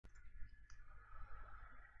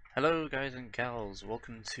Hello guys and gals,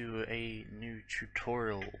 welcome to a new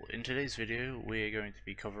tutorial. In today's video we are going to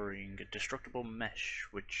be covering Destructible Mesh,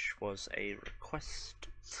 which was a request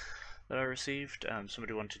that I received.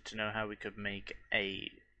 Somebody wanted to know how we could make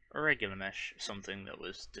a regular mesh something that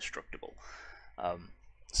was destructible.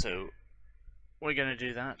 So we're going to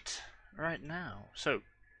do that right now. So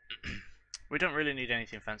we don't really need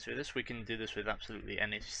anything fancy with this. We can do this with absolutely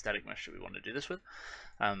any static mesh that we want to do this with.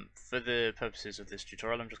 For the purposes of this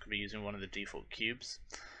tutorial, I'm just going to be using one of the default cubes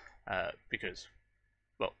because,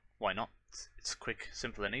 well, why not? It's quick,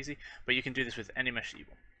 simple, and easy. But you can do this with any mesh that you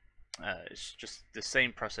want. It's just the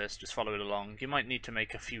same process, just follow it along. You might need to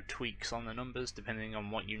make a few tweaks on the numbers depending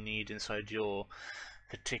on what you need inside your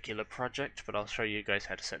particular project, but I'll show you guys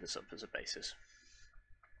how to set this up as a basis.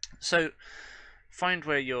 So, find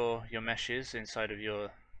where your mesh is inside of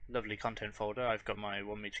your lovely content folder. I've got my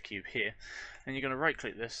 1 meter cube here, and you're going to right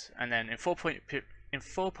click this, and then in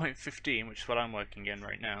 4.15, which is what I'm working in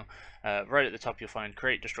right now, right at the top you'll find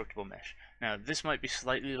create destructible mesh. Now this might be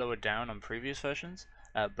slightly lower down on previous versions,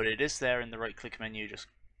 but it is there in the right click menu, just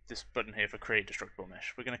this button here for create destructible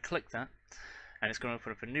mesh. We're going to click that, and it's going to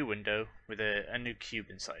open up a new window with a new cube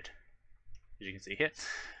inside, as you can see here.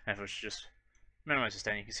 And if I was to just minimize this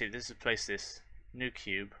down, you can see this is place this new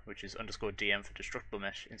cube, which is _dm for destructible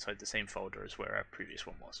mesh, inside the same folder as where our previous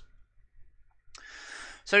one was.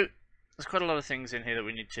 So there's quite a lot of things in here that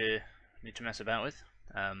we need to mess about with.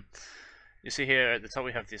 You see here at the top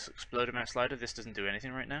we have this explode amount slider. This doesn't do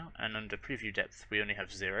anything right now, and under preview depth we only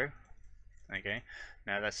have 0. Okay,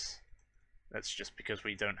 now that's just because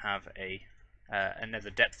we don't have a another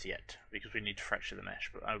depth yet, because we need to fracture the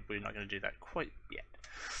mesh, but we're not going to do that quite yet.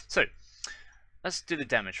 So let's do the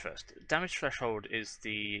damage first. Damage threshold is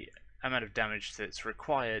the amount of damage that's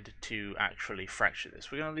required to actually fracture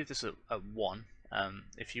this. We're going to leave this at 1.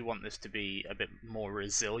 If you want this to be a bit more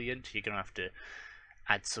resilient, you're going to have to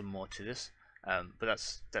add some more to this, but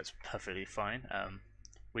that's perfectly fine.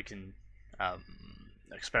 We can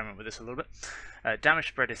experiment with this a little bit. Damage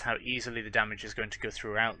spread is how easily the damage is going to go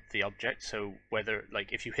throughout the object, so whether,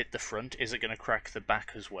 like, if you hit the front, is it going to crack the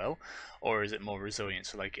back as well, or is it more resilient?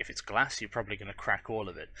 So like if it's glass, you're probably going to crack all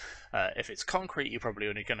of it. If it's concrete, you're probably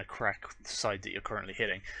only going to crack the side that you're currently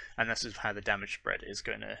hitting, and this is how the damage spread is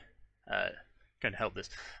going to help this.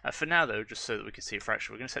 For now though, just so that we can see a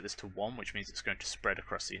fracture, we're going to set this to 1, which means it's going to spread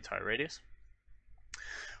across the entire radius.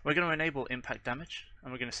 We're going to enable impact damage,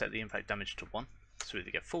 and we're going to set the impact damage to 1, so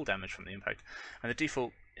we get full damage from the impact. And the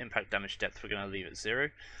default impact damage depth we're going to leave at 0,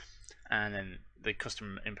 and then the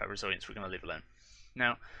custom impact resilience we're going to leave alone.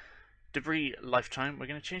 Now, debris lifetime, we're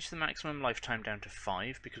going to change the maximum lifetime down to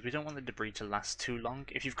 5, because we don't want the debris to last too long.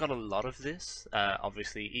 If you've got a lot of this,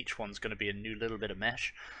 obviously each one's going to be a new little bit of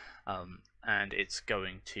mesh, and it's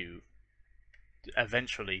going to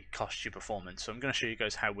eventually cost you performance. So I'm going to show you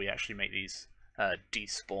guys how we actually make these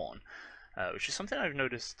despawn, which is something I've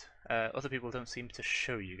noticed other people don't seem to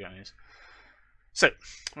show you guys. So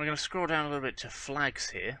we're going to scroll down a little bit to flags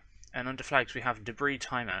here, and under flags we have debris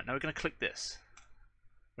timeout. Now we're going to click this.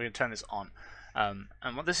 We're going to turn this on,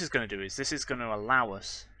 and what this is going to do is this is going to allow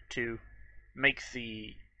us to make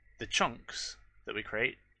the chunks that we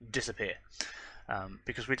create disappear,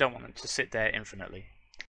 because we don't want them to sit there infinitely.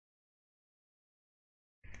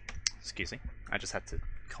 Excuse me, I just had to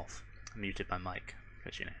cough. I muted my mic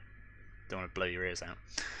because, you know, don't want to blow your ears out.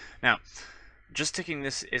 Now, just ticking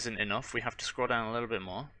this isn't enough. We have to scroll down a little bit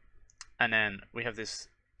more, and then we have this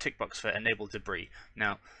tick box for enable debris.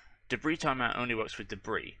 Now, debris timeout only works with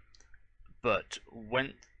debris, but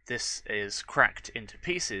when this is cracked into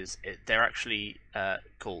pieces, they're actually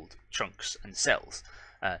called chunks and cells,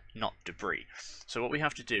 not debris. So what we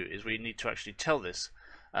have to do is we need to actually tell this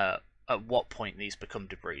at what point these become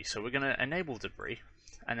debris. So we're going to enable debris,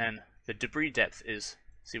 and then the debris depth is,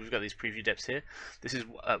 see, we've got these preview depths here. This is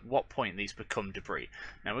at what point these become debris.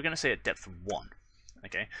 Now we're going to say at depth 1.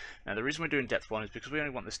 Okay. Now the reason we're doing depth 1 is because we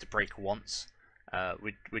only want this to break once.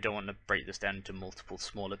 We don't want to break this down into multiple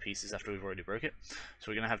smaller pieces after we've already broke it. So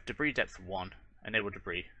we're going to have debris depth 1, enable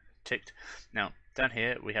debris ticked. Now down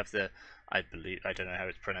here we have the, I don't know how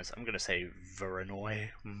it's pronounced, I'm going to say Voronoi,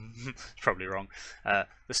 it's probably wrong,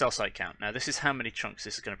 the cell site count. Now this is how many chunks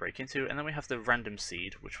this is going to break into, and then we have the random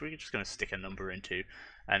seed, which we're just going to stick a number into,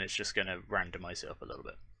 and it's just going to randomize it up a little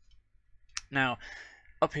bit. Now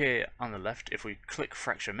up here on the left, if we click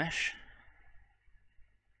fracture mesh,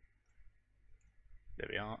 there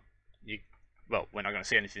we are. Well, we're not going to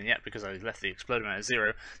see anything yet because I left the explode amount at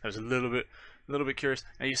 0. That was a little bit curious.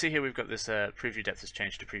 Now you see here we've got this preview depth has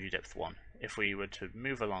changed to preview depth 1. If we were to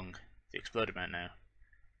move along the explode amount now,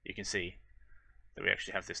 you can see that we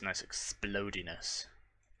actually have this nice explodiness.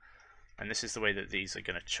 and this is the way that these are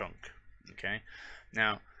going to chunk. Okay,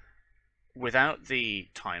 now without the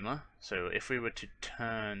timer, so if we were to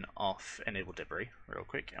turn off enable debris real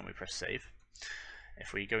quick and we press save,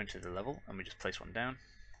 if we go into the level and we just place one down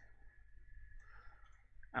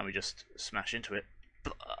and we just smash into it,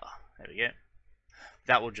 blah, there we go,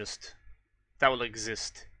 that will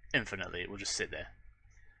exist infinitely. It will just sit there.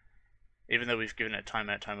 Even though we've given it a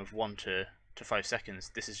timeout time of 1 to 5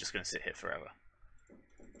 seconds, this is just going to sit here forever.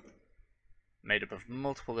 Made up of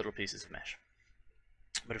multiple little pieces of mesh.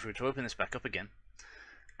 But if we were to open this back up again,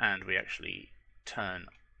 and we actually turn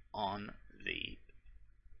on the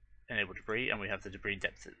enable debris, and we have the debris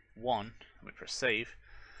depth at 1, and we press save,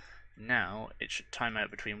 now it should time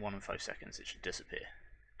out between 1 and 5 seconds. It should disappear,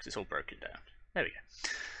 because it's all broken down. There we go.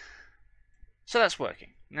 So that's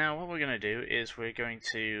working. Now what we're going to do is we're going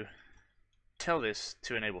to tell this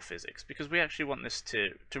to enable physics, because we actually want this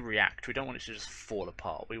to react. We don't want it to just fall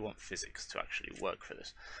apart. We want physics to actually work for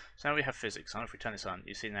this. So now we have physics on. If we turn this on,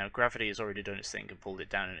 you see now gravity has already done its thing and pulled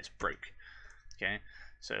it down and it's broke. Okay,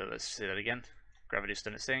 so let's see that again. Gravity's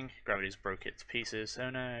done its thing. Gravity's broke it to pieces.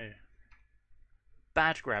 Oh no.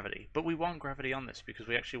 Bad gravity. But we want gravity on this because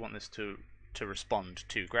we actually want this to respond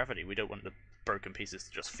to gravity. We don't want the broken pieces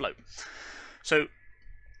to just float. So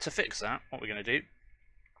to fix that, what we're going to do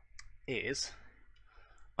is,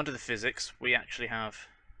 under the physics, we actually have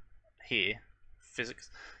here, physics,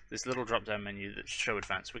 this little drop down menu that's show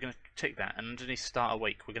advanced. We're going to take that, and underneath start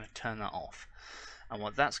awake, we're going to turn that off. And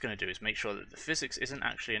what that's going to do is make sure that the physics isn't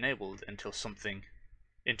actually enabled until something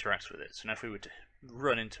interacts with it. So now if we were to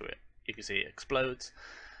run into it, you can see it explodes,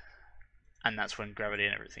 and that's when gravity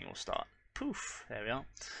and everything will start. Poof, there we are.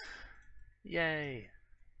 Yay,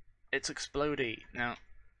 it's explodey. Now,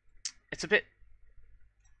 it's a bit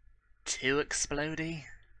too explodey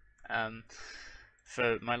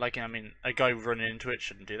for my liking. I mean, a guy running into it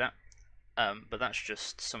shouldn't do that, but that's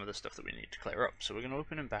just some of the stuff that we need to clear up. So we're going to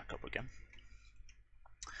open and back up again,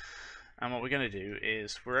 and what we're going to do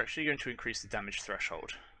is we're actually going to increase the damage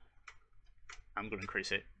threshold. I'm going to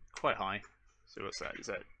increase it quite high. So what's that? Is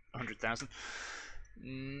that 100,000?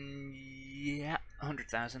 Yeah,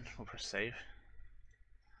 100,000. We'll press save,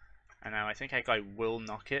 and now I think our guy will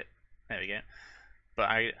knock it. There we go. But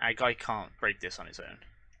our guy can't break this on his own.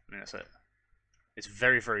 I mean, that's it. It's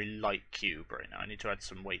very, very light cube right now. I need to add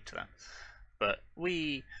some weight to that. But what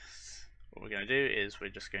we're going to do is we're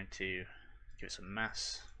just going to give it some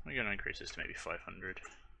mass. We're going to increase this to maybe 500.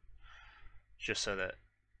 Just so that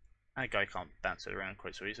our guy can't bounce it around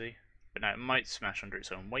quite so easily. But now it might smash under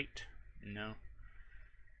its own weight. No.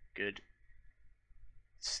 Good.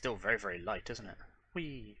 It's still very, very light, isn't it?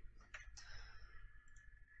 Whee!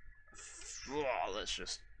 Oh, let's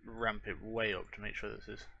just ramp it way up to make sure this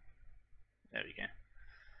is. There we go.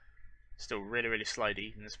 Still really, really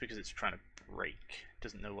slidey, and that's because it's trying to break. It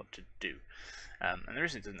doesn't know what to do. And the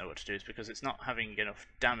reason it doesn't know what to do is because it's not having enough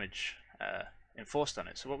damage enforced on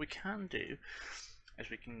it. So what we can do is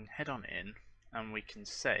we can head on in and we can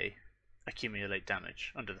say accumulate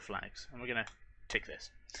damage under the flags, and we're going to tick this.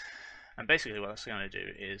 And basically what that's going to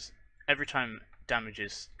do is every time damage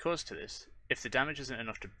is caused to this, if the damage isn't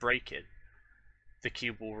enough to break it, the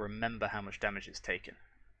cube will remember how much damage it's taken,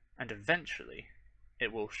 and eventually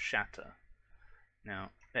it will shatter.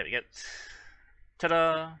 Now, there we go.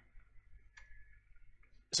 Ta-da!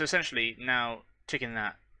 So essentially, now ticking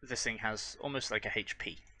that, this thing has almost like a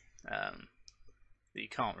HP that you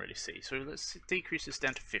can't really see. So let's decrease this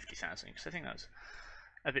down to 50,000, because I think that's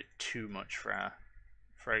a bit too much for our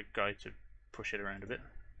guy to push it around a bit.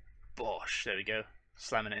 Bosh! There we go.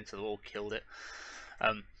 Slamming it into the wall, killed it.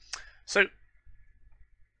 So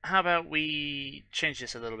how about we change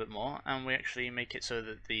this a little bit more and we actually make it so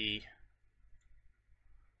that the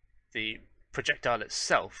projectile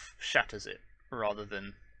itself shatters it rather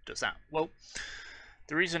than does that. Well,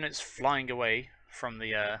 the reason it's flying away from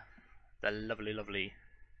the lovely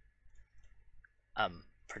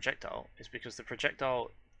projectile is because the projectile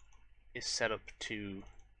is set up to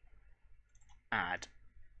add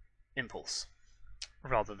impulse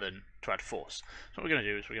rather than to add force. So what we're going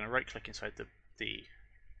to do is we're going to right click inside the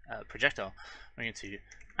projectile. We're going to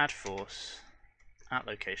add force at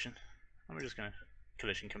location, and we're just going to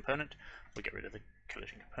collision component. We'll get rid of the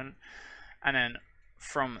collision component, and then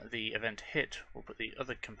from the event hit we'll put the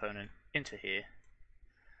other component into here,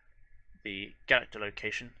 the get to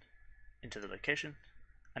location into the location,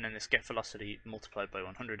 and then this get velocity multiplied by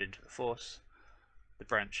 100 into the force, the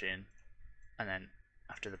branch in, and then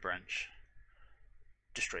after the branch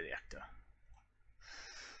destroy the actor.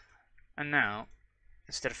 And now,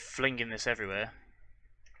 instead of flinging this everywhere,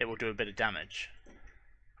 it will do a bit of damage.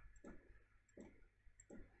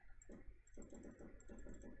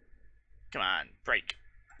 Come on, break.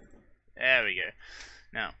 There we go.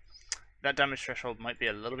 Now, that damage threshold might be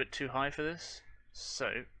a little bit too high for this,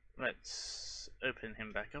 so let's open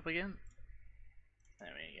him back up again.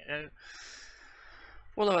 There we go.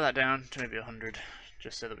 We'll lower that down to maybe 100,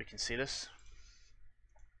 just so that we can see this.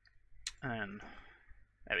 And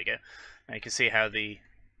there we go. Now you can see how the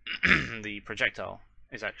the projectile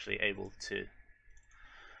is actually able to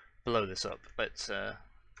blow this up. Let's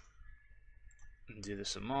do this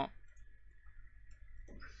some more.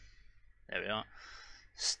 There we are.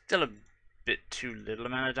 Still a bit too little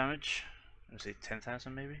amount of damage. Let's say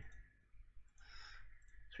 10,000 maybe.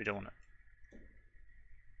 So we don't want to.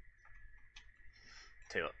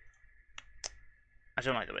 Tell you what, I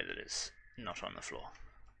don't like the way that it's not on the floor.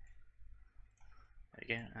 There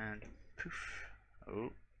we go, and poof.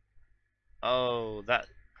 Oh, that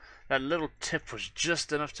little tip was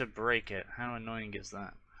just enough to break it. How annoying is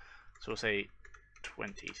that? So we'll say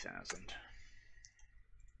 20,000.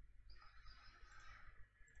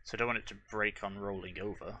 So I don't want it to break on rolling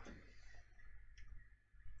over.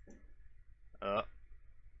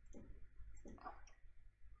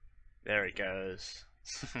 There it goes.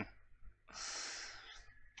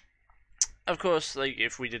 Of course, like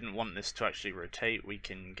if we didn't want this to actually rotate, we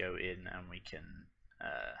can go in and we can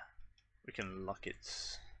lock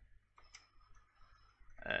its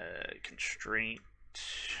constraint.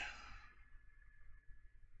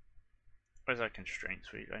 Where's our constraints?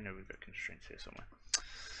 I know we've got constraints here somewhere.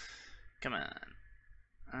 Come on.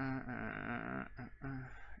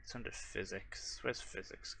 It's under physics. Where's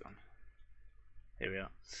physics gone? Here we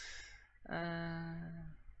are.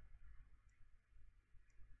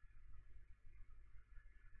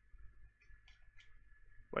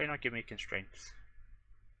 Why are you not giving me constraints?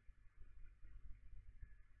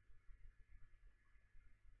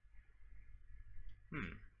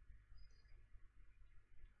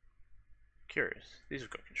 Curious. These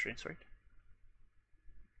have got constraints, right?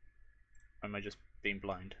 Or am I just being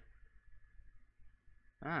blind?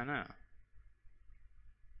 Ah, no.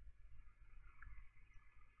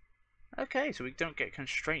 Okay, so we don't get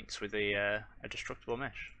constraints with a destructible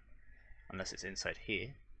mesh. Unless it's inside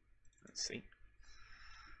here. Let's see.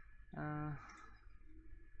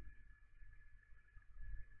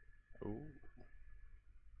 Ooh.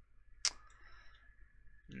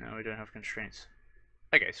 No, we don't have constraints.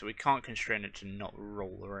 Okay, so we can't constrain it to not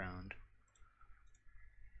roll around.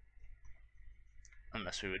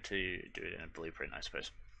 Unless we were to do it in a blueprint, I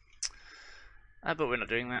suppose. But we're not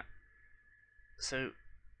doing that. So,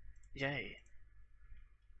 yay.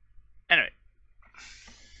 Anyway.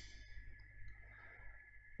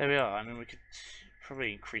 There we are. I mean, we could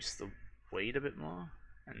probably increase the weight a bit more,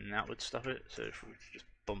 and that would stop it. So if we just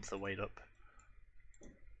bump the weight up.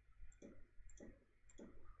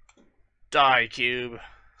 Die, cube!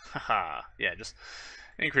 Haha. Yeah, just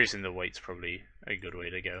increasing the weight's probably a good way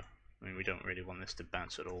to go. I mean, we don't really want this to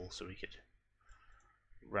bounce at all, so we could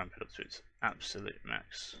ramp it up to its absolute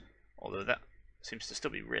max. Although that seems to still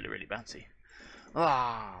be really, really bouncy.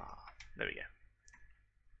 Ah, there we go.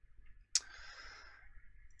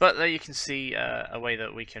 But there you can see a way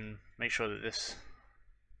that we can make sure that this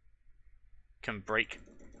can break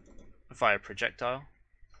via projectile,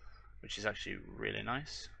 which is actually really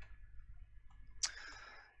nice.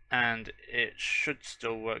 And it should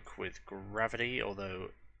still work with gravity, although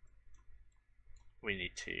we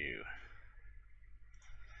need to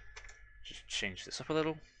just change this up a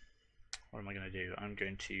little. What am I going to do? I'm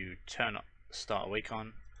going to turn up start awake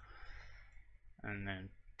on, and then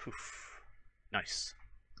poof. Nice.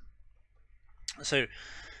 So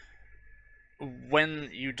when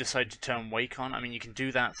you decide to turn wake on, I mean, you can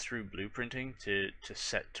do that through blueprinting to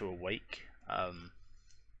set to awake.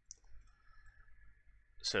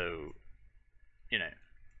 So, you know,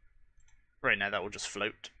 right now that will just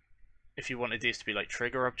float. If you wanted these to be like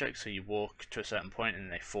trigger objects, so you walk to a certain point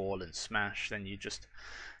and they fall and smash, then you just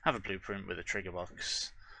have a blueprint with a trigger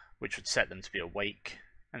box, which would set them to be awake,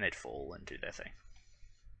 and they'd fall and do their thing.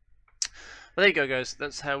 But there you go, guys.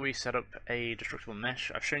 That's how we set up a destructible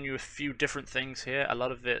mesh. I've shown you a few different things here. A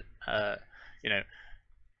lot of it, you know,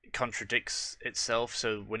 contradicts itself,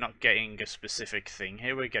 so we're not getting a specific thing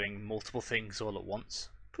here. We're getting multiple things all at once.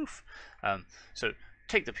 Poof. So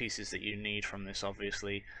take the pieces that you need from this,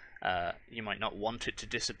 obviously. You might not want it to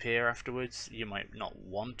disappear afterwards. You might not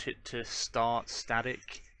want it to start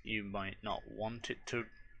static. You might not want it to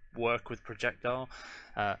work with projectile.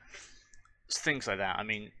 Things like that. I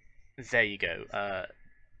mean, there you go.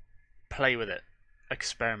 Play with it,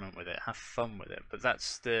 experiment with it, have fun with it. But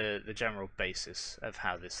that's the general basis of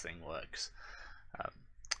how this thing works.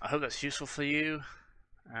 I hope that's useful for you,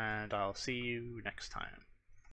 and I'll see you next time.